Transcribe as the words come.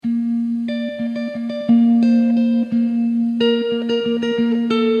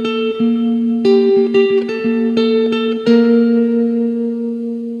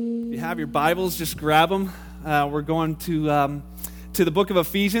Bibles, just grab them. We're going to the book of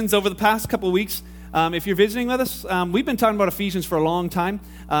Ephesians. Over the past couple of weeks, if you're visiting with us, we've been talking about Ephesians for a long time,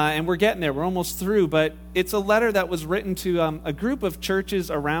 and we're getting there. We're almost through, but it's a letter that was written to a group of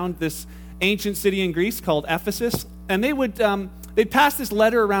churches around this ancient city in Greece called Ephesus, and they'd pass this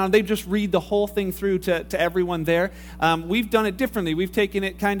letter around. They'd just read the whole thing through to everyone there. We've done it differently. We've taken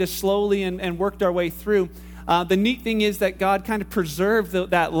it kind of slowly and worked our way through. The neat thing is that God kind of preserved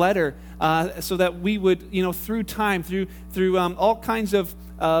that letter so that we would, through time, through all kinds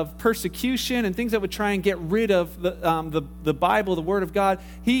of persecution and things that would try and get rid of the Bible, the Word of God,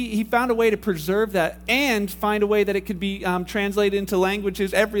 he found a way to preserve that and find a way that it could be translated into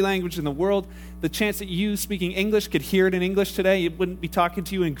languages, every language in the world. The chance that you speaking English could hear it in English today, it wouldn't be talking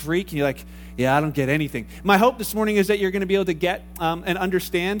to you in Greek, and you're like, yeah, I don't get anything. My hope this morning is that you're going to be able to get and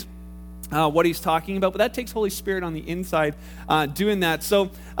understand what he's talking about, but that takes Holy Spirit on the inside doing that.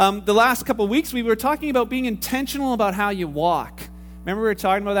 So the last couple of weeks, we were talking about being intentional about how you walk. Remember we were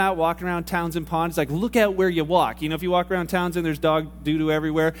talking about that, walking around Townsend Pond? It's like, look out where you walk. If you walk around Townsend, there's dog doo-doo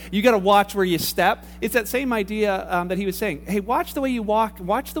everywhere. You got to watch where you step. It's that same idea that he was saying. Hey, watch the way you walk.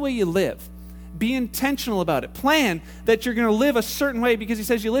 Watch the way you live. Be intentional about it. Plan that you're going to live a certain way, because he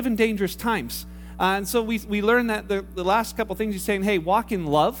says you live in dangerous times. And so we learned that the last couple things he's saying, hey, walk in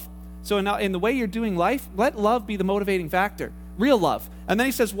love. So in the way you're doing life, let love be the motivating factor, real love. And then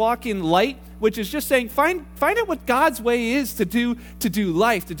he says walk in light, which is just saying find out what God's way is to do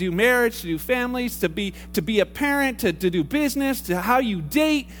life, to do marriage, to do families, to be a parent, to do business, to how you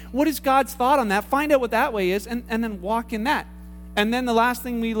date. What is God's thought on that? Find out what that way is, and then walk in that. And then the last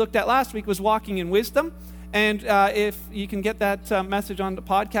thing we looked at last week was walking in wisdom. And if you can get that message on the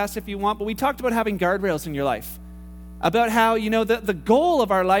podcast if you want, but we talked about having guardrails in your life. About how, the goal of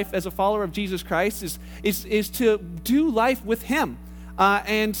our life as a follower of Jesus Christ is to do life with him.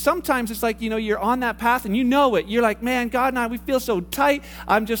 And sometimes it's like, you're on that path and you know it. You're like, man, God and I, we feel so tight.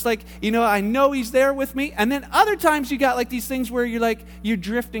 I'm just like, I know he's there with me. And then other times you got like these things where you're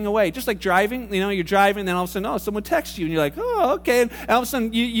drifting away. Just like driving, you're driving and then all of a sudden, someone texts you and you're like, oh, okay. And all of a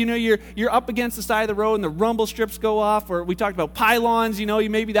sudden, you're up against the side of the road and the rumble strips go off. Or we talked about pylons,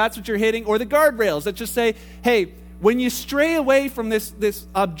 maybe that's what you're hitting. Or the guardrails that just say, hey, when you stray away from this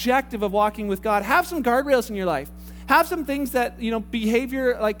objective of walking with God, have some guardrails in your life. Have some things that,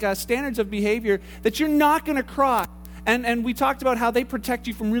 behavior, like standards of behavior that you're not going to cross. And we talked about how they protect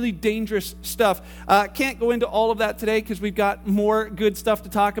you from really dangerous stuff. Can't go into all of that today because we've got more good stuff to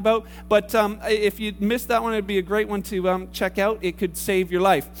talk about. But if you missed that one, it'd be a great one to check out. It could save your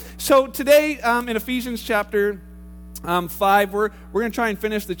life. So today in Ephesians chapter 5, we're going to try and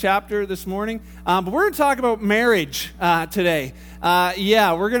finish the chapter this morning, but we're going to talk about marriage today.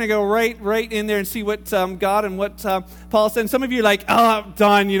 We're going to go right in there and see what God and what Paul said. And some of you are like, oh, I'm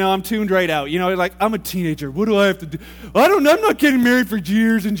done, I'm tuned right out. Like, I'm a teenager. What do I have to do? I'm not getting married for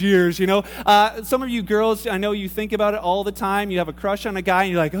years and years, Some of you girls, I know you think about it all the time. You have a crush on a guy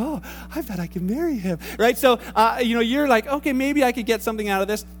and you're like, oh, I bet I can marry him, right? So, you're like, okay, maybe I could get something out of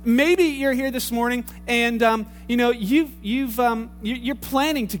this. Maybe you're here this morning and, you're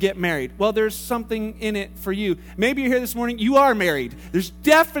planning to get married. Well, there's something in it for you. Maybe you're here this morning, you are married. There's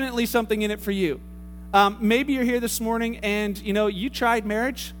definitely something in it for you. Maybe you're here this morning and, you tried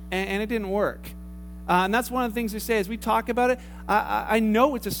marriage and it didn't work. And that's one of the things we say as we talk about it. I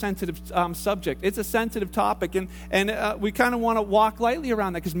know it's a sensitive subject. It's a sensitive topic, and we kind of want to walk lightly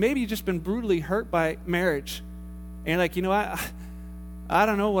around that because maybe you've just been brutally hurt by marriage. And you're like, I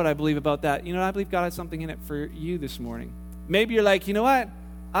don't know what I believe about that. I believe God has something in it for you this morning. Maybe you're like,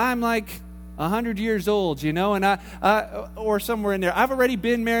 I'm like 100 years old, and or somewhere in there. I've already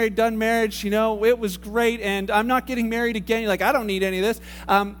been married, done marriage, it was great, and I'm not getting married again. You're like, I don't need any of this.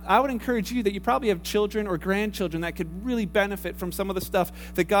 I would encourage you that you probably have children or grandchildren that could really benefit from some of the stuff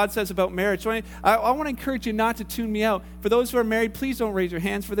that God says about marriage. So I want to encourage you not to tune me out. For those who are married, please don't raise your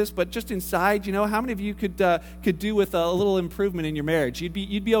hands for this, but just inside, how many of you could do with a little improvement in your marriage? You'd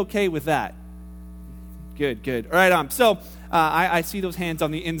be okay with that. Good. All right, so I see those hands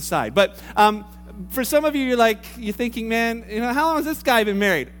on the inside. But for some of you, you're thinking, man, how long has this guy been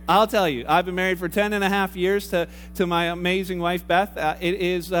married? I'll tell you, I've been married for 10 and a half years to my amazing wife, Beth. It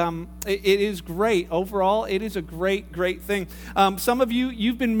is great. Overall, it is a great thing. Some of you,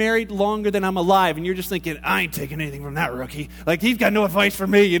 you've been married longer than I'm alive, and you're just thinking, I ain't taking anything from that rookie. Like, he's got no advice for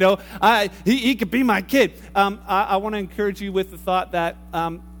me, he could be my kid. I want to encourage you with the thought that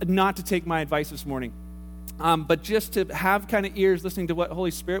not to take my advice this morning. But just to have kind of ears listening to what Holy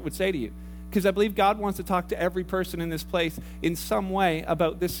Spirit would say to you. Because I believe God wants to talk to every person in this place in some way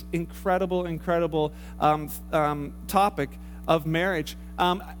about this incredible topic of marriage.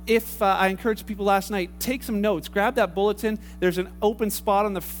 If I encouraged people last night, take some notes. Grab that bulletin. There's an open spot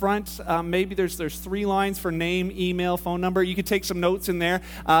on the front. Maybe there's 3 lines for name, email, phone number. You could take some notes in there,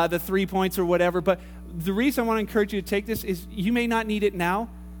 the 3 points or whatever. But the reason I want to encourage you to take this is you may not need it now,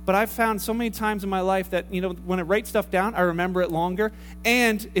 but I've found so many times in my life that, when I write stuff down, I remember it longer.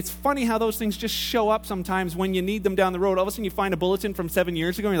 And it's funny how those things just show up sometimes when you need them down the road. All of a sudden you find a bulletin from 7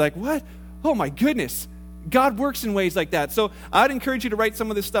 years ago and you're like, what? Oh my goodness. God works in ways like that. So I'd encourage you to write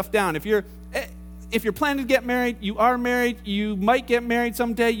some of this stuff down. If you're planning to get married, you are married, you might get married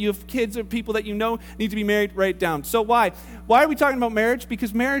someday, you have kids or people that you know need to be married, write it down. So why? Why are we talking about marriage?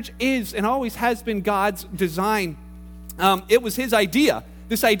 Because marriage is and always has been God's design. It was his idea.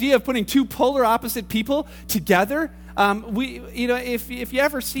 This idea of putting 2 polar opposite people together. If you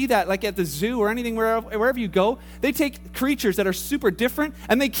ever see that, like at the zoo or anything, wherever you go, they take creatures that are super different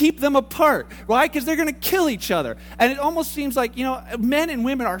and they keep them apart. Why? Because they're going to kill each other. And it almost seems like, men and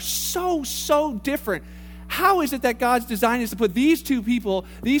women are so different. How is it that God's design is to put these 2 people,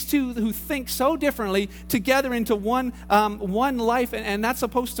 these 2 who think so differently, together into one life, and that's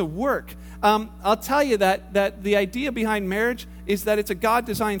supposed to work? I'll tell you that the idea behind marriage is that it's a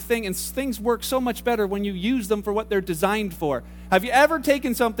God-designed thing, and things work so much better when you use them for what they're designed for. Have you ever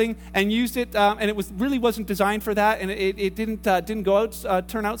taken something and used it, and it really wasn't designed for that, and it didn't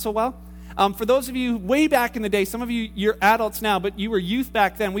turn out so well? For those of you way back in the day, some of you're adults now, but you were youth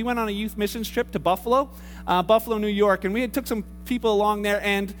back then. We went on a youth missions trip to Buffalo, New York, and we took some people along there,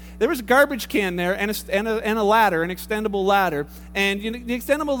 and there was a garbage can there and a ladder, an extendable ladder. And the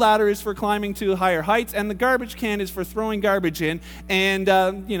extendable ladder is for climbing to higher heights, and the garbage can is for throwing garbage in, and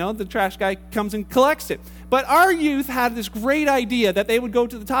the trash guy comes and collects it. But our youth had this great idea that they would go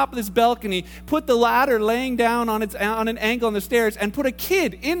to the top of this balcony, put the ladder laying down on an angle on the stairs, and put a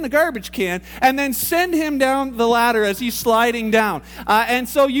kid in the garbage can, and then send him down the ladder as he's sliding down. And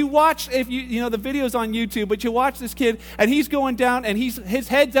so you watch, the video's on YouTube, but you watch this kid, and he's going down, and his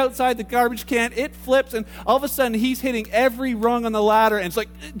head's outside the garbage can, it flips, and all of a sudden he's hitting every rung on the ladder, and it's like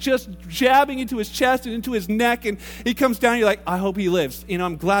just jabbing into his chest and into his neck, and he comes down, and you're like, I hope he lives.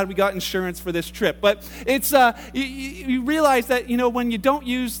 I'm glad we got insurance for this trip. But it's you realize that when you don't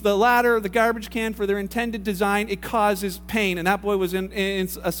use the ladder or the garbage can for their intended design, it causes pain, and that boy was in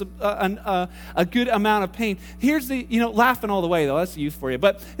a good amount of pain. Here's the laughing all the way though. That's the youth for you.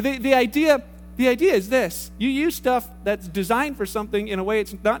 But the idea is this: you use stuff that's designed for something in a way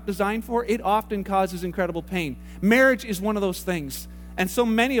it's not designed for. It often causes incredible pain. Marriage is one of those things, and so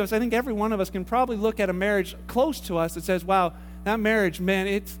many of us, I think every one of us, can probably look at a marriage close to us that says, "Wow, that marriage, man,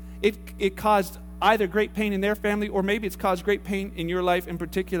 it caused either great pain in their family, or maybe it's caused great pain in your life in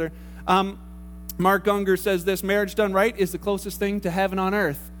particular." Mark Gungor says this: marriage done right is the closest thing to heaven on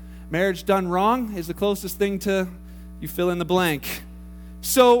earth. Marriage done wrong is the closest thing to, you fill in the blank.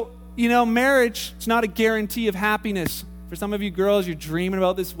 So, marriage, it's not a guarantee of happiness. For some of you girls, you're dreaming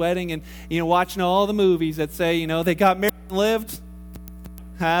about this wedding and, watching all the movies that say, they got married and lived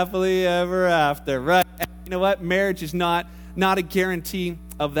happily ever after, right? And you know what? Marriage is not a guarantee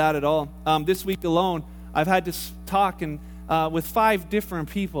of that at all. This week alone, I've had to talk with 5 different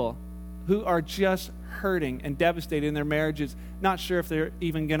people who are just hurting and devastated in their marriages, not sure if their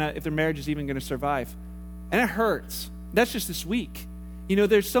marriage is even gonna survive. And it hurts. That's just this week.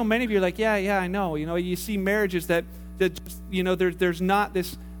 There's so many of you like, yeah, I know. You see marriages that there's not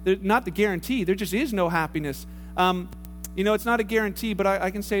this, not the guarantee. There just is no happiness. It's not a guarantee, but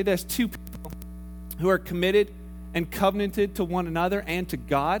I can say this: 2 people who are committed and covenanted to one another and to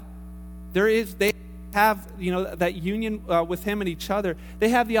God, they have that union with Him and each other. They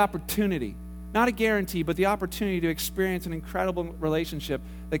have the opportunity, not a guarantee, but the opportunity to experience an incredible relationship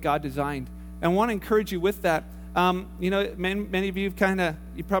that God designed. And I want to encourage you with that. Many of you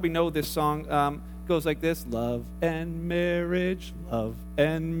you probably know this song. It goes like this: love and marriage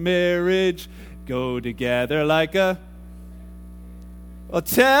go together like a... I'll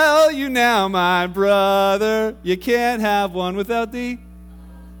tell you now, my brother, you can't have one without the...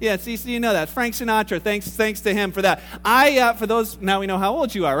 Yeah, see, you know that. Frank Sinatra, thanks to him for that. For those, now we know how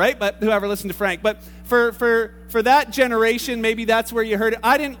old you are, right? But whoever listened to Frank. But for that generation, maybe that's where you heard it.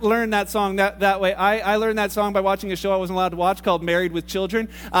 I didn't learn that song that way. I learned that song by watching a show I wasn't allowed to watch called Married with Children.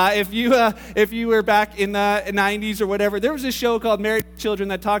 If you were back in the 90s or whatever, there was a show called Married with Children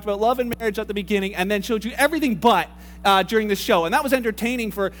that talked about love and marriage at the beginning and then showed you everything but during the show. And that was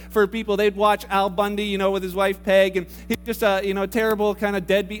entertaining for people. They'd watch Al Bundy, with his wife Peg, and he's just a terrible kind of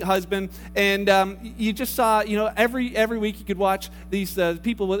deadbeat husband. And you just saw, every week you could watch these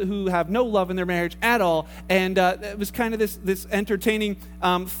people who have no love in their marriage at all. And it was kind of this entertaining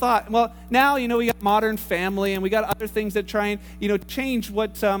thought. Well, now, we got Modern Family, and we got other things that try and, change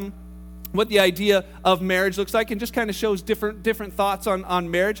what the idea of marriage looks like, and just kind of shows different thoughts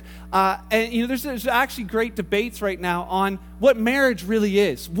on marriage. And there's actually great debates right now on what marriage really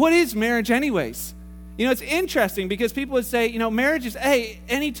is. What is marriage anyways? It's interesting because people would say, marriage is,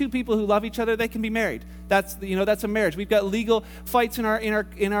 any two people who love each other, they can be married. That's a marriage. We've got legal fights in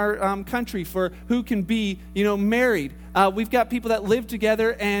our country for who can be, married. We've got people that live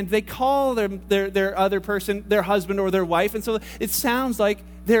together and they call their other person their husband or their wife, and so it sounds like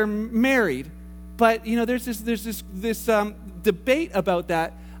they're married. But there's this debate about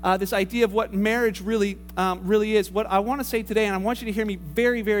that. This idea of what marriage really is. What I want to say today, and I want you to hear me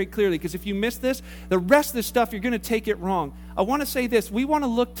very, very clearly, because if you miss this, the rest of this stuff, you're going to take it wrong. I want to say this. We want to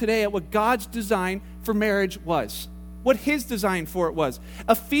look today at what God's design for marriage was, what his design for it was.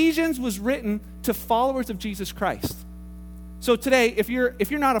 Ephesians was written to followers of Jesus Christ. So today, if you're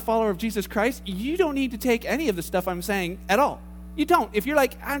not a follower of Jesus Christ, you don't need to take any of the stuff I'm saying at all. You don't. If you're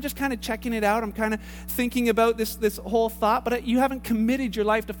like, I'm just kind of checking it out, I'm kind of thinking about this whole thought, but you haven't committed your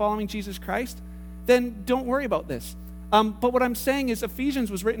life to following Jesus Christ, then don't worry about this. But what I'm saying is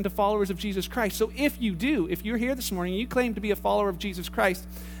Ephesians was written to followers of Jesus Christ. So if you're here this morning and you claim to be a follower of Jesus Christ,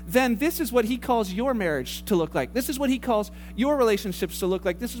 then this is what he calls your marriage to look like. This is what he calls your relationships to look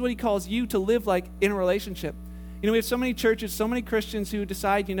like. This is what he calls you to live like in a relationship. We have so many churches, so many Christians who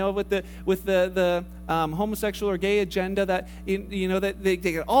decide, with the homosexual or gay agenda that that they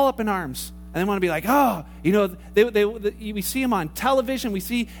get all up in arms and they want to be like, we see them on television, we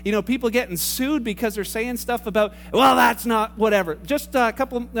see people getting sued because they're saying stuff about, well, that's not whatever. Just a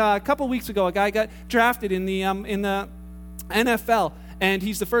couple weeks ago, a guy got drafted in the NFL. And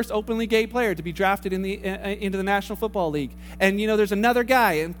he's the first openly gay player to be drafted into the National Football League. And, there's another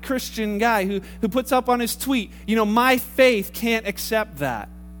guy, a Christian guy, who puts up on his tweet, my faith can't accept that.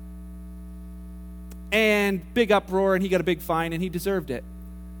 And big uproar, and he got a big fine, and he deserved it.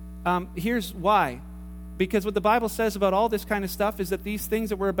 Here's why. Because what the Bible says about all this kind of stuff is that these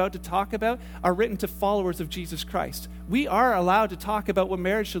things that we're about to talk about are written to followers of Jesus Christ. We are allowed to talk about what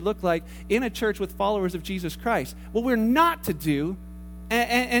marriage should look like in a church with followers of Jesus Christ. What we're not to do,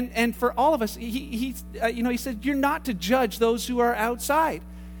 and for all of us, he said, you're not to judge those who are outside.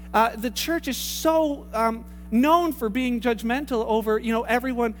 The church is so known for being judgmental over,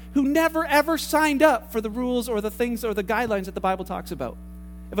 everyone who never ever signed up for the rules or the things or the guidelines that the Bible talks about.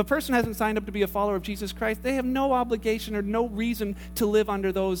 If a person hasn't signed up to be a follower of Jesus Christ, they have no obligation or no reason to live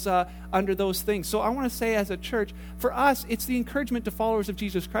under those things. So I want to say, as a church, for us, it's the encouragement to followers of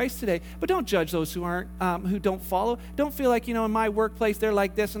Jesus Christ today. But don't judge those who don't follow. Don't feel like, in my workplace they're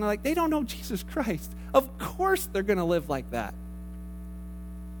like this and they're like, they don't know Jesus Christ. Of course they're going to live like that.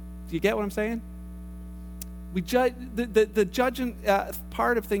 Do you get what I'm saying? We judge the judging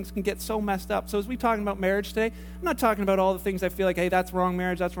part of things can get so messed up. So as we're talking about marriage today, I'm not talking about all the things I feel like, hey, that's wrong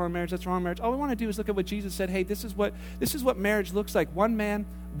marriage, that's wrong marriage, that's wrong marriage. All we want to do is look at what Jesus said. Hey, this is what marriage looks like. One man,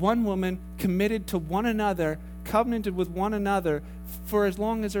 one woman, committed to one another, covenanted with one another for as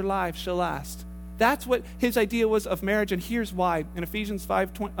long as their lives shall last. That's what his idea was of marriage, and here's why. In Ephesians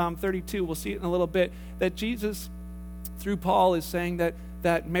 5:32, we'll see it in a little bit, that Jesus, through Paul, is saying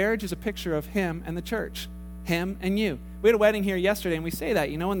that marriage is a picture of him and the church. Him and you. We had a wedding here yesterday, and we say that,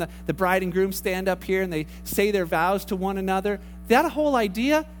 when the bride and groom stand up here and they say their vows to one another. That whole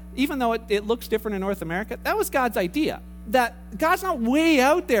idea, even though it looks different in North America, that was God's idea. That God's not way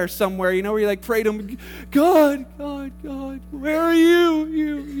out there somewhere, where you pray to him, God, where are you?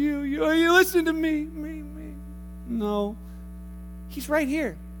 You are you listening to me? No. He's right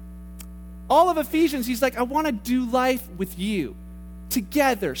here. All of Ephesians, he's like, I want to do life with you.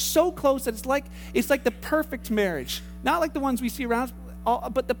 Together, so close that it's like the perfect marriage. Not like the ones we see around us,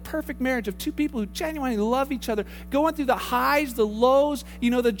 but the perfect marriage of two people who genuinely love each other, going through the highs, the lows,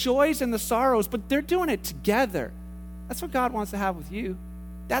 the joys and the sorrows, but they're doing it together. That's what God wants to have with you.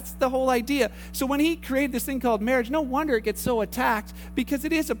 That's the whole idea. So when he created this thing called marriage, no wonder it gets so attacked, because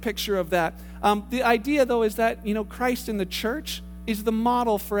it is a picture of that. The idea, though, is that, Christ in the church is the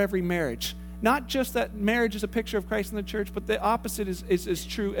model for every marriage. Not just that marriage is a picture of Christ in the church, but the opposite is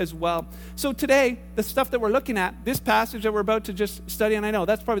true as well. So today, the stuff that we're looking at, this passage that we're about to just study, and I know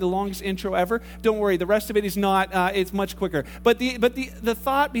that's probably the longest intro ever. Don't worry, the rest of it is not. It's much quicker. But the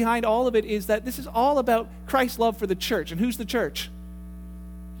thought behind all of it is that this is all about Christ's love for the church. And who's the church?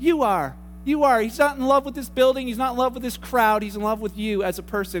 You are. You are. He's not in love with this building. He's not in love with this crowd. He's in love with you as a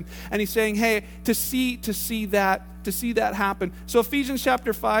person. And he's saying, hey, to see that happen. So Ephesians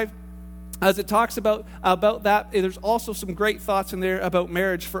chapter 5. as it talks about that, there's also some great thoughts in there about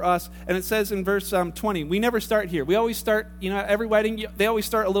marriage for us. And it says in verse 20, we never start here. We always start, every wedding, they always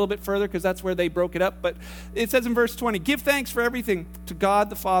start a little bit further because that's where they broke it up. But it says in verse 20, give thanks for everything to God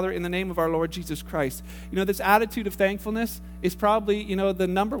the Father in the name of our Lord Jesus Christ. This attitude of thankfulness is probably, the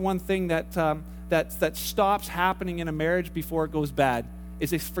number one thing that stops happening in a marriage before it goes bad, is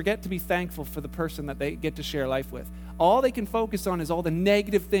they forget to be thankful for the person that they get to share life with. All they can focus on is all the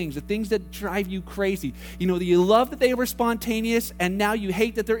negative things, the things that drive you crazy. You love that they were spontaneous, and now you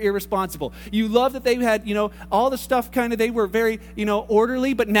hate that they're irresponsible. You love that they had, all the stuff they were very,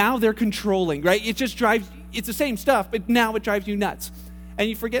 orderly, but now they're controlling, right? It just drives, it's the same stuff, but now it drives you nuts. And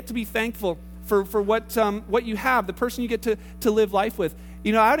you forget to be thankful for what you have, the person you get to live life with.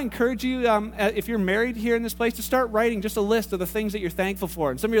 I would encourage you, if you're married here in this place, to start writing just a list of the things that you're thankful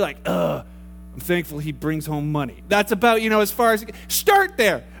for. And some of you are like, I'm thankful he brings home money. That's about, as far as, start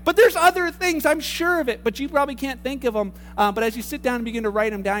there. But there's other things, I'm sure of it, but you probably can't think of them. But as you sit down and begin to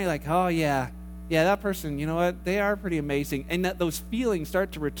write them down, you're like, oh yeah, that person, you know what, they are pretty amazing. And that those feelings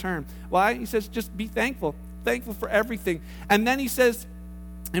start to return. Why? He says, just be thankful for everything. And then he says,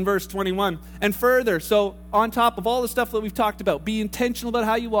 in verse 21, and further, so on top of all the stuff that we've talked about, be intentional about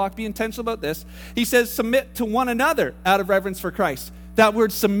how you walk, be intentional about this. He says, submit to one another out of reverence for Christ. That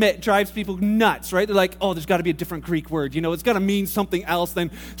word submit drives people nuts, right? They're like, oh, there's got to be a different Greek word. It's got to mean something else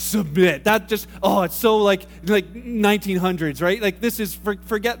than submit. That just, it's so like 1900s, right? Like this is,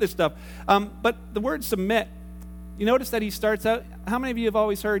 forget this stuff. But the word submit, you notice that he starts out, how many of you have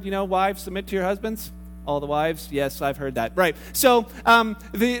always heard, wives, submit to your husbands? All the wives? Yes, I've heard that. Right. So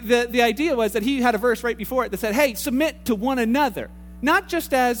the idea was that he had a verse right before it that said, hey, submit to one another. Not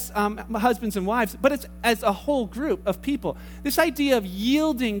just as husbands and wives, but it's as a whole group of people. This idea of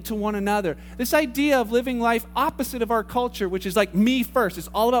yielding to one another, this idea of living life opposite of our culture, which is like me first. It's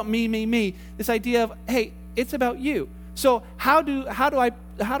all about me, me, me. This idea of, hey, it's about you. So how do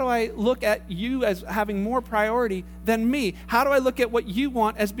I look at you as having more priority than me? How do I look at what you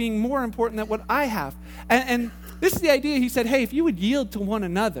want as being more important than what I have? And this is the idea. He said, hey, if you would yield to one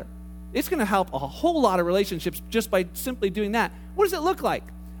another, it's going to help a whole lot of relationships just by simply doing that. What does it look like?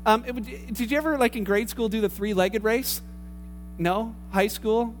 Did you ever, like in grade school, do the three-legged race? No? High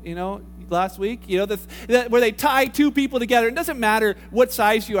school, last week? Where they tie two people together. It doesn't matter what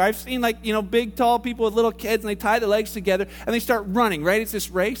size you are. I've seen big, tall people with little kids, and they tie their legs together, and they start running, right? It's this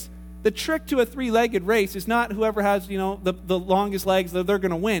race. The trick to a three-legged race is not whoever has, the longest legs that they're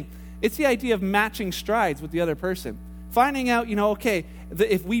going to win. It's the idea of matching strides with the other person. Finding out,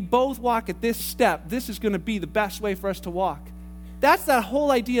 if we both walk at this step, this is going to be the best way for us to walk. That's that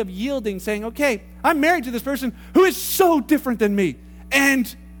whole idea of yielding, saying, okay, I'm married to this person who is so different than me,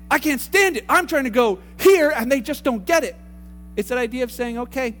 and I can't stand it. I'm trying to go here, and they just don't get it. It's that idea of saying,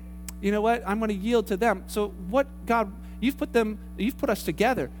 okay, you know what? I'm going to yield to them. So what, God, you've put us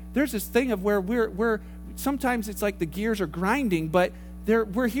together. There's this thing of where we're sometimes it's like the gears are grinding, but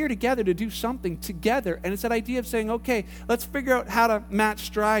we're here together to do something together. And it's that idea of saying, okay, let's figure out how to match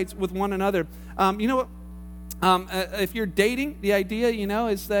strides with one another. If you're dating, the idea,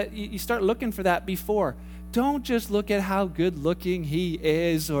 is that you start looking for that before. Don't just look at how good looking he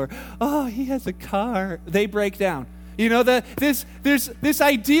is or, oh, he has a car. They break down. There's this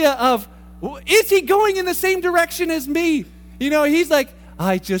idea of, is he going in the same direction as me? He's like,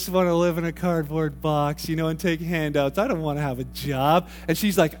 I just want to live in a cardboard box, and take handouts. I don't want to have a job. And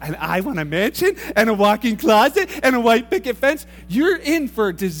she's like, and I want a mansion and a walk-in closet and a white picket fence. You're in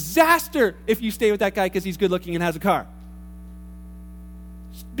for disaster if you stay with that guy because he's good looking and has a car.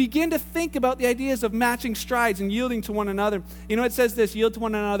 Begin to think about the ideas of matching strides and yielding to one another. It says this, yield to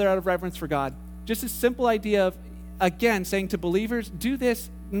one another out of reverence for God. Just a simple idea of, again, saying to believers, do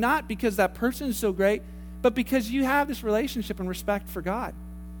this not because that person is so great, but because you have this relationship and respect for God.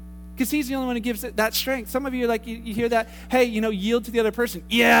 Because he's the only one who gives it that strength. Some of you are like, you hear that, hey, yield to the other person.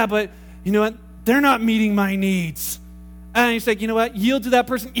 Yeah, but you know what? They're not meeting my needs. And he's like, you know what? Yield to that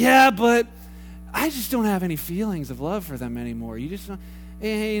person. Yeah, but I just don't have any feelings of love for them anymore. You just don't,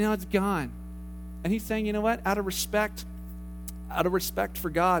 hey, it's gone. And he's saying, you know what? Out of respect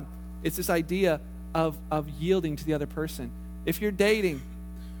for God, it's this idea of yielding to the other person. If you're dating,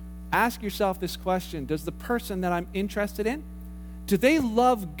 ask yourself this question. Does the person that I'm interested in, do they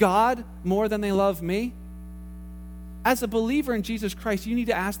love God more than they love me? As a believer in Jesus Christ, you need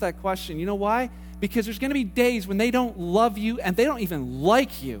to ask that question. You know why? Because there's going to be days when they don't love you and they don't even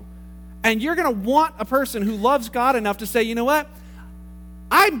like you. And you're going to want a person who loves God enough to say, you know what?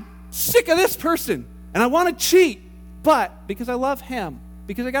 I'm sick of this person and I want to cheat. But because I love him,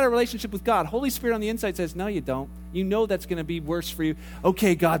 Because I got a relationship with God. Holy Spirit on the inside says, no, you don't. You know that's going to be worse for you.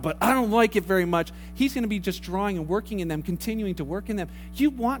 Okay, God, but I don't like it very much. He's going to be just drawing and working in them, continuing to work in them. You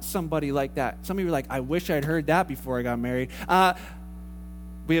want somebody like that. Some of you are like, I wish I'd heard that before I got married.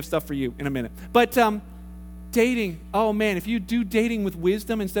 We have stuff for you in a minute. But dating, oh man, if you do dating with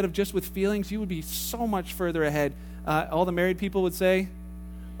wisdom instead of just with feelings, you would be so much further ahead. All the married people would say,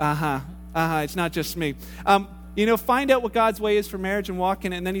 it's not just me. Find out what God's way is for marriage and walk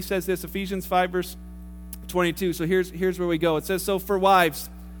in it. And then he says this, Ephesians 5, verse 22. So here's where we go. It says, so for wives,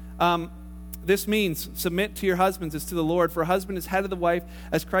 this means submit to your husbands as to the Lord. For a husband is head of the wife,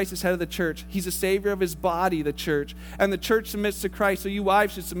 as Christ is head of the church. He's a savior of his body, the church. And the church submits to Christ. So you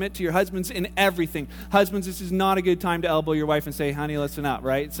wives should submit to your husbands in everything. Husbands, this is not a good time to elbow your wife and say, honey, listen up,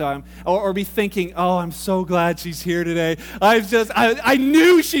 right? So or be thinking, oh, I'm so glad she's here today. I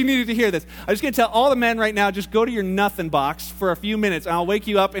knew she needed to hear this. I'm just going to tell all the men right now, just go to your nothing box for a few minutes, and I'll wake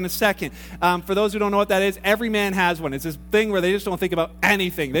you up in a second. For those who don't know what that is, every man has one. It's this thing where they just don't think about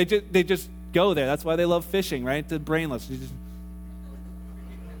anything. They just go there. That's why they love fishing, right? The brainless.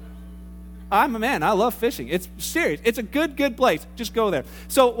 I'm a man. I love fishing. It's serious. It's a good place. Just go there.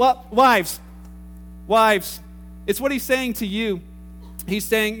 So, wives, it's what he's saying to you. He's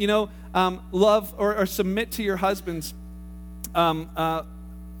saying, love or submit to your husbands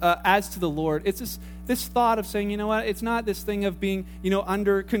as to the Lord. It's this thought of saying, you know what? It's not this thing of being,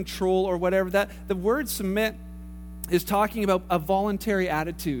 under control or whatever. That the word submit is talking about a voluntary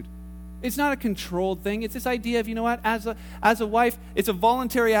attitude. It's not a controlled thing. It's this idea of, as a wife, it's a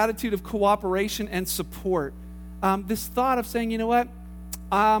voluntary attitude of cooperation and support. This thought of saying,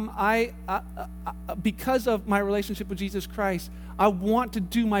 because of my relationship with Jesus Christ, I want to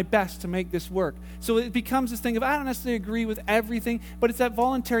do my best to make this work. So it becomes this thing of, I don't necessarily agree with everything, but it's that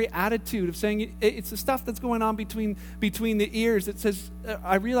voluntary attitude of saying, it's the stuff that's going on between the ears that says,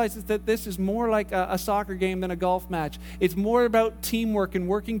 I realize that this is more like a soccer game than a golf match. It's more about teamwork and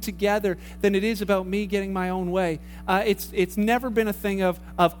working together than it is about me getting my own way. It's never been a thing of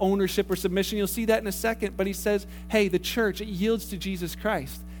ownership or submission. You'll see that in a second, but he says, hey, the church, it yields to Jesus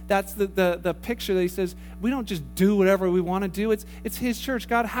Christ. That's the picture that he says, we don't just do whatever we want to do. It's his church.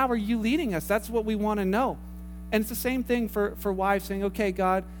 God, how are you leading us? That's what we want to know. And it's the same thing for wives saying, okay,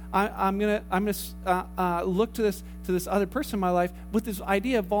 God, I'm gonna look to this other person in my life with this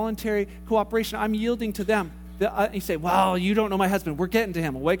idea of voluntary cooperation. I'm yielding to them. You say, well, you don't know my husband. We're getting to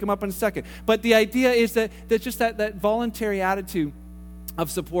him. We'll wake him up in a second. But the idea is that just that voluntary attitude of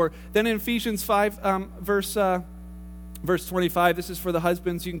support. Then in Ephesians 5, Verse 25, this is for the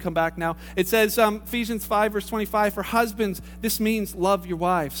husbands. You can come back now. It says, Ephesians 5, verse 25, for husbands, this means love your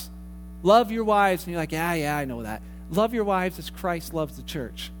wives. Love your wives. And you're like, yeah, I know that. Love your wives as Christ loves the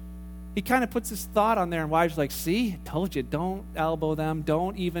church. He kind of puts this thought on there, and wives are like, see, I told you, don't elbow them.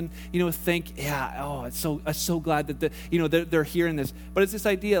 Don't even, think, it's so glad that they're hearing this. But it's this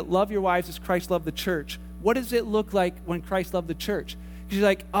idea, love your wives as Christ loved the church. What does it look like when Christ loved the church? She's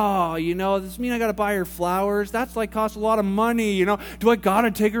like, does this mean I got to buy her flowers? That's costs a lot of money, Do I got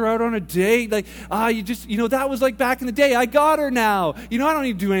to take her out on a date? That was back in the day. I got her now. I don't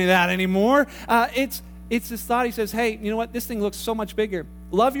need to do any of that anymore. It's this thought. He says, hey, you know what? This thing looks so much bigger.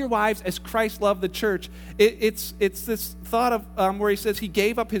 Love your wives as Christ loved the church. It's this thought of where he says he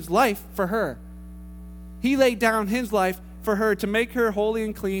gave up his life for her. He laid down his life for her to make her holy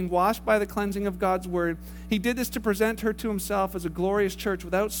and clean, washed by the cleansing of God's word. He did this to present her to himself as a glorious church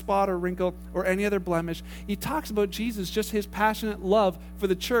without spot or wrinkle or any other blemish. He talks about Jesus, just his passionate love for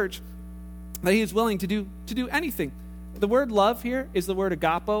the church, that he is willing to do anything. The word love here is the word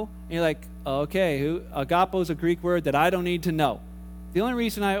agapo. And you're like, okay, agapo is a Greek word that I don't need to know. The only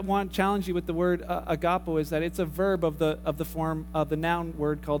reason I want to challenge you with the word agapo is that it's a verb of the form of the noun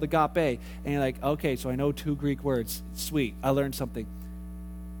word called agape. And you're like, okay, so I know 2 Greek words. Sweet, I learned something.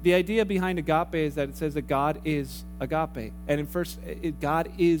 The idea behind agape is that it says that God is agape. And God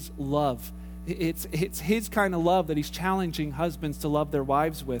is love. It's his kind of love that he's challenging husbands to love their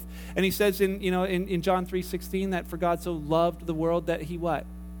wives with. And he says in John 3:16 that for God so loved the world that he what?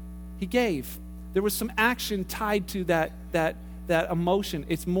 He gave. There was some action tied to that emotion.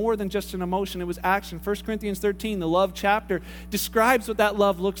 It's more than just an emotion. It was action. 1 Corinthians 13, the love chapter, describes what that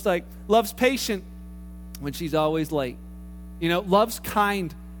love looks like. Love's patient when she's always late. Love's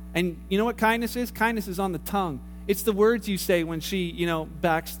kind. And you know what kindness is? Kindness is on the tongue. It's the words you say when she,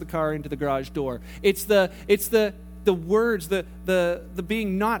 backs the car into the garage door. It's the words, the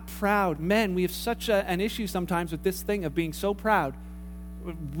being not proud. Men, we have such an issue sometimes with this thing of being so proud.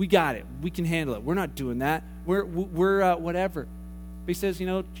 We got it. We can handle it. We're not doing that. We're whatever. But he says,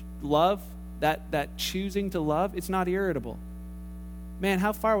 love, that choosing to love, it's not irritable. Man,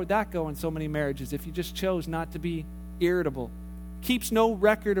 how far would that go in so many marriages if you just chose not to be irritable? Keeps no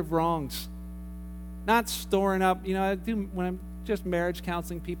record of wrongs. Not storing up, when I'm just marriage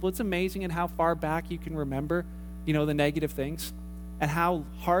counseling people, it's amazing at how far back you can remember, the negative things and how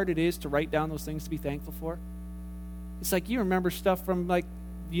hard it is to write down those things to be thankful for. It's like you remember stuff from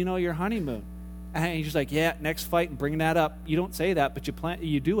your honeymoon. And you're just like, yeah, next fight and bringing that up. You don't say that, but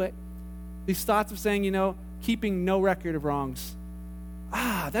you do it. These thoughts of saying, keeping no record of wrongs.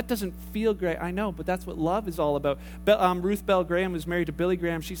 That doesn't feel great. I know, but that's what love is all about. Ruth Bell Graham was married to Billy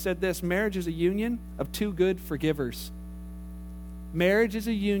Graham. She said this: marriage is a union of two good forgivers. Marriage is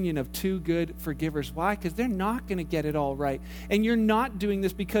a union of two good forgivers. Why? Because they're not going to get it all right. And you're not doing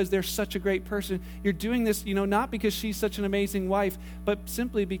this because they're such a great person. You're doing this, not because she's such an amazing wife, but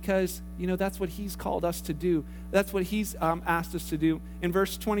simply because, that's what he's called us to do. That's what he's asked us to do. In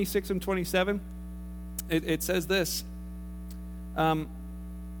verse 26 and 27, it says this.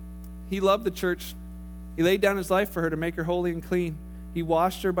 He loved the church. He laid down his life for her to make her holy and clean. He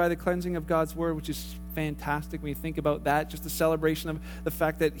washed her by the cleansing of God's word, which is fantastic when you think about that, just the celebration of the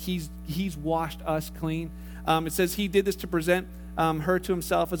fact that he's washed us clean. It says he did this to present her to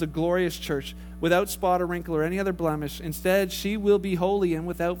himself as a glorious church, without spot or wrinkle or any other blemish. Instead, she will be holy and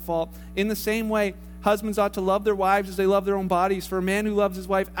without fault. In the same way, husbands ought to love their wives as they love their own bodies, for a man who loves his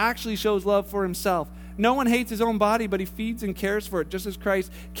wife actually shows love for himself. No one hates his own body, but he feeds and cares for it, just as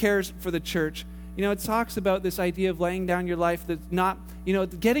Christ cares for the church. It talks about this idea of laying down your life that's not,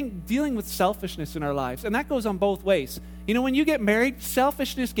 dealing with selfishness in our lives. And that goes on both ways. When you get married,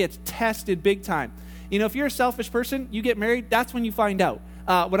 selfishness gets tested big time. If you're a selfish person, you get married, that's when you find out.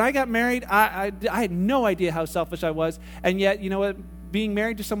 When I got married, I had no idea how selfish I was. And yet, being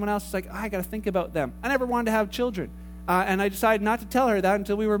married to someone else, it's like, I got to think about them. I never wanted to have children. And I decided not to tell her that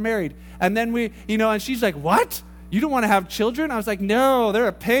until we were married. And then and she's like, what? You don't want to have children? I was like, no, they're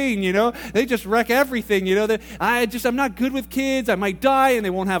a pain, They just wreck everything, I'm not good with kids. I might die and they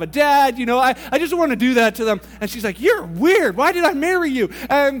won't have a dad, I just don't want to do that to them. And she's like, you're weird. Why did I marry you?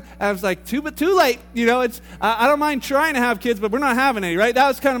 And I was like, too late. I don't mind trying to have kids, but we're not having any, right? That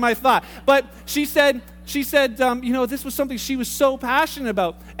was kind of my thought. But she said, this was something she was so passionate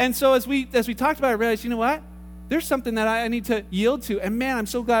about. And so as we talked about it, I realized, what? There's something that I need to yield to. And man, I'm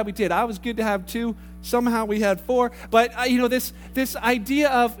so glad we did. I was good to have 2. Somehow we had 4. But, this idea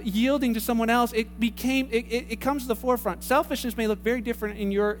of yielding to someone else, it comes to the forefront. Selfishness may look very different in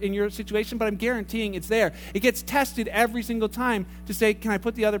your situation, but I'm guaranteeing it's there. It gets tested every single time to say, can I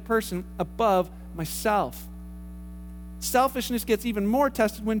put the other person above myself? Selfishness gets even more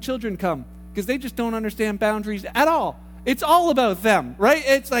tested when children come, because they just don't understand boundaries at all. It's all about them, right?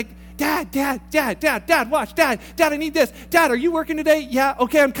 It's like, Dad, watch, Dad, I need this. Dad, are you working today? Yeah,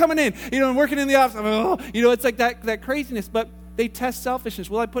 okay, I'm coming in. I'm working in the office. It's like that craziness. But they test selfishness.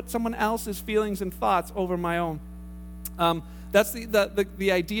 Will I put someone else's feelings and thoughts over my own? That's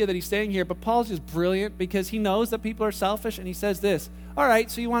the idea that he's saying here. But Paul's just brilliant because he knows that people are selfish, and he says this. All right,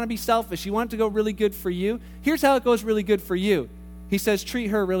 so you want to be selfish. You want it to go really good for you. Here's how it goes really good for you. He says, treat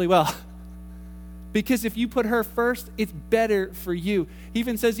her really well. Because if you put her first, it's better for you. He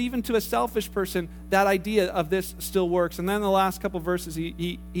even says, even to a selfish person, that idea of this still works. And then in the last couple verses,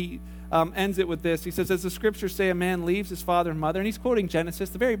 he ends it with this. He says, as the scriptures say, a man leaves his father and mother. And he's quoting Genesis,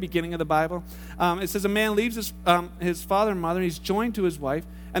 the very beginning of the Bible. It says, a man leaves his father and mother, and he's joined to his wife,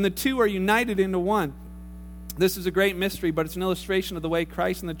 and the two are united into one. This is a great mystery, but it's an illustration of the way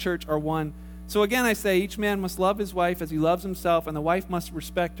Christ and the church are one. So again, I say, each man must love his wife as he loves himself, and the wife must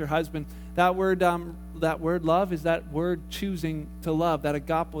respect her husband. That word love is that word choosing to love, that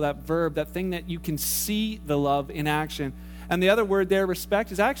agape, that verb, that thing that you can see the love in action. And the other word there,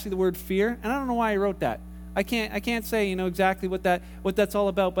 respect, is actually the word fear. And I don't know why I wrote that. I can't say exactly what that's all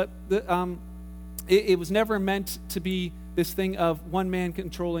about. But it was never meant to be this thing of one man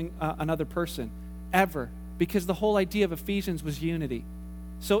controlling another person, ever, because the whole idea of Ephesians was unity.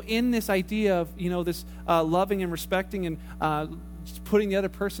 So in this idea of, this loving and respecting and putting the other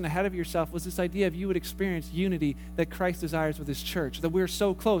person ahead of yourself was this idea of you would experience unity that Christ desires with his church, that we're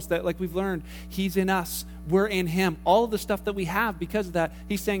so close that, like we've learned, he's in us, we're in him. All of the stuff that we have because of that,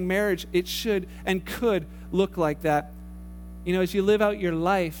 he's saying marriage, it should and could look like that. As you live out your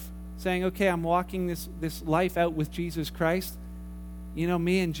life saying, okay, I'm walking this life out with Jesus Christ,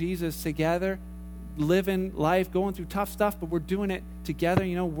 me and Jesus together, living life, going through tough stuff, but we're doing it together,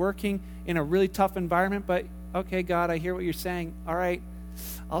 working in a really tough environment. But, okay, God, I hear what you're saying. All right,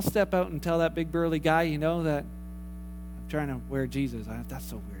 I'll step out and tell that big burly guy, that I'm trying to wear Jesus. That's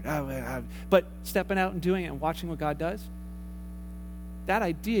so weird. But stepping out and doing it and watching what God does, that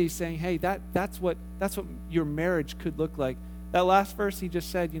idea is saying, hey, that's what your marriage could look like. That last verse, he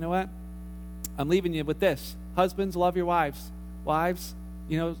just said, you know what? I'm leaving you with this. Husbands, love your wives. Wives,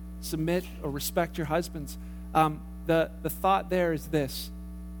 submit or respect your husbands. The thought there is this,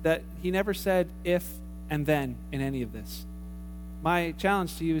 that he never said if and then in any of this. My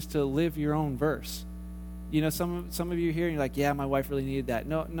challenge to you is to live your own verse. Some of you here, you're like, yeah, my wife really needed that.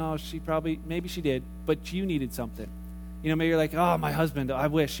 No, maybe she did, but you needed something. Maybe you're like, oh, my husband, I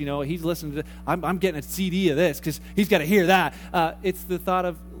wish, he's listening to, I'm getting a CD of this because he's got to hear that. It's the thought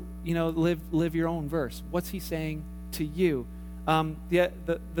of, live your own verse. What's he saying to you?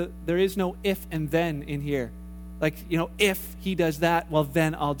 There is no if and then in here. Like, if he does that, well,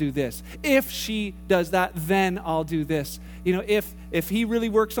 then I'll do this. If she does that, then I'll do this. If he really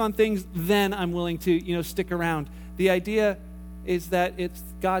works on things, then I'm willing to, stick around. The idea is that it's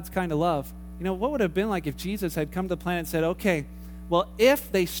God's kind of love. What would it have been like if Jesus had come to the planet and said, okay, well,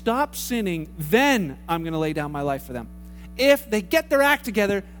 if they stop sinning, then I'm going to lay down my life for them. If they get their act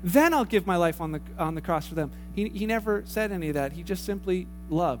together, then I'll give my life on the cross for them. He never said any of that. He just simply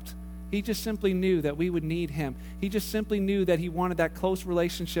loved. He just simply knew that we would need him. He just simply knew that he wanted that close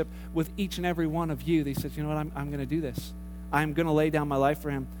relationship with each and every one of you. He said, you know what, I'm going to do this. I'm going to lay down my life for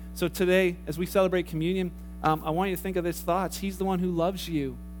him. So today, as we celebrate communion, I want you to think of these thoughts. He's the one who loves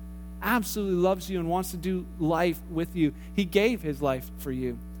you, absolutely loves you, and wants to do life with you. He gave his life for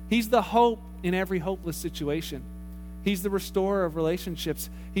you. He's the hope in every hopeless situation. He's the restorer of relationships.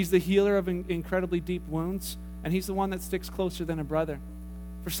 He's the healer of incredibly deep wounds, and he's the one that sticks closer than a brother.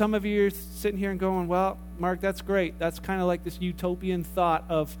 For some of you, you're sitting here and going, well, Mark, that's great. That's kind of like this utopian thought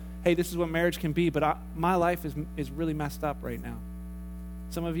of, hey, this is what marriage can be, but my life is really messed up right now.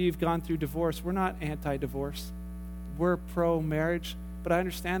 Some of you have gone through divorce. We're not anti-divorce. We're pro-marriage, but I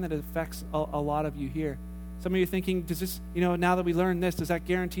understand that it affects a lot of you here. Some of you are thinking, does this, now that we learned this, does that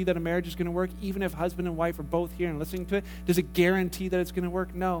guarantee that a marriage is going to work? Even if husband and wife are both here and listening to it, does it guarantee that it's going to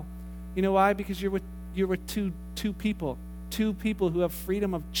work? No. You know why? Because you're with two people. Two people who have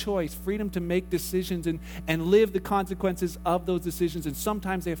freedom of choice, freedom to make decisions and live the consequences of those decisions. And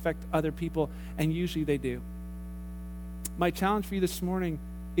sometimes they affect other people, and usually they do. My challenge for you this morning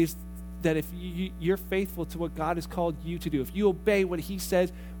is that if you're faithful to what God has called you to do, if you obey what he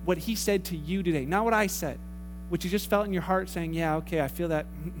said to you today, not what I said, what you just felt in your heart saying, yeah, okay, I feel that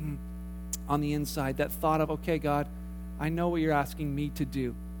on the inside, that thought of, okay, God, I know what you're asking me to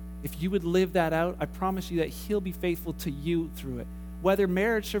do. If you would live that out, I promise you that he'll be faithful to you through it. Whether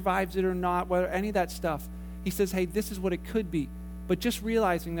marriage survives it or not, whether any of that stuff, he says, hey, this is what it could be. But just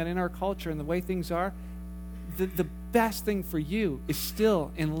realizing that in our culture and the way things are, the best thing for you is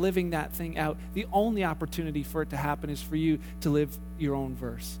still in living that thing out. The only opportunity for it to happen is for you to live your own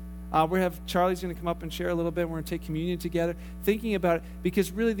verse. Charlie's going to come up and share a little bit. We're going to take communion together, thinking about it,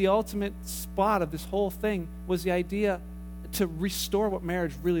 because really the ultimate spot of this whole thing was the idea to restore what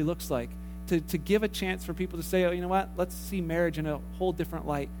marriage really looks like, to give a chance for people to say, oh, you know what, let's see marriage in a whole different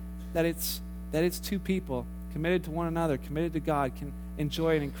light, that it's two people committed to one another, committed to God, can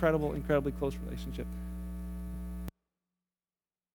enjoy an incredibly close relationship.